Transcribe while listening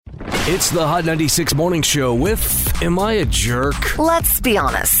It's the Hot 96 Morning Show with Am I a Jerk? Let's be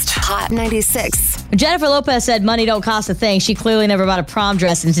honest. Hot 96. Jennifer Lopez said money don't cost a thing. She clearly never bought a prom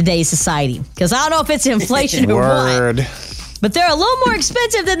dress in today's society. Because I don't know if it's inflation or what. But they're a little more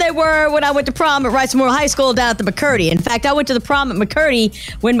expensive than they were when I went to prom at Rice Memorial High School down at the McCurdy. In fact, I went to the prom at McCurdy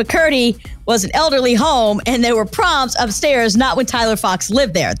when McCurdy was an elderly home, and there were proms upstairs, not when Tyler Fox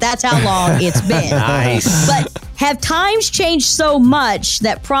lived there. That's how long it's been. Nice. But have times changed so much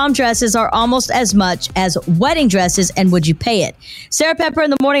that prom dresses are almost as much as wedding dresses, and would you pay it? Sarah Pepper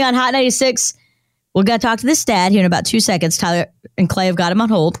in the morning on Hot 96. We're going to talk to this dad here in about 2 seconds. Tyler and Clay have got him on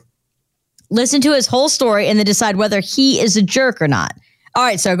hold. Listen to his whole story and then decide whether he is a jerk or not. All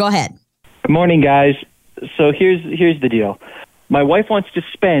right, sir, go ahead. Good morning, guys. So here's the deal. My wife wants to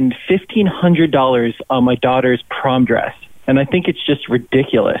spend $1,500 on my daughter's prom dress, and I think it's just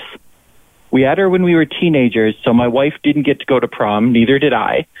ridiculous. We had her when we were teenagers, so my wife didn't get to go to prom, neither did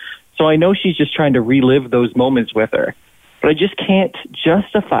I. So I know she's just trying to relive those moments with her. But I just can't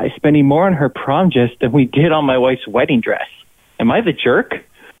justify spending more on her prom dress than we did on my wife's wedding dress. Am I the jerk?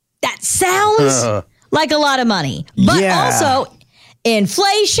 That sounds like a lot of money. But also,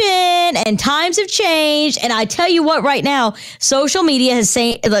 inflation and times have changed. And I tell you what, right now, social media has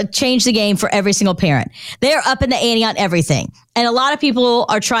changed the game for every single parent. They're up in the ante on everything. And a lot of people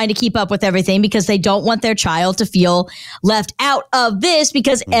are trying to keep up with everything because they don't want their child to feel left out of this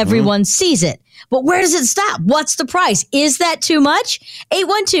because everyone sees it. But where does it stop? What's the price? Is that too much?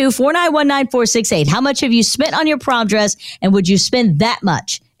 812-491-9468. How much have you spent on your prom dress, and would you spend that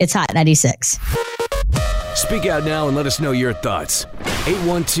much? It's Hot 96. Speak out now and let us know your thoughts.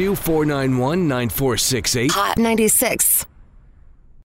 812-491-9468. Hot 96.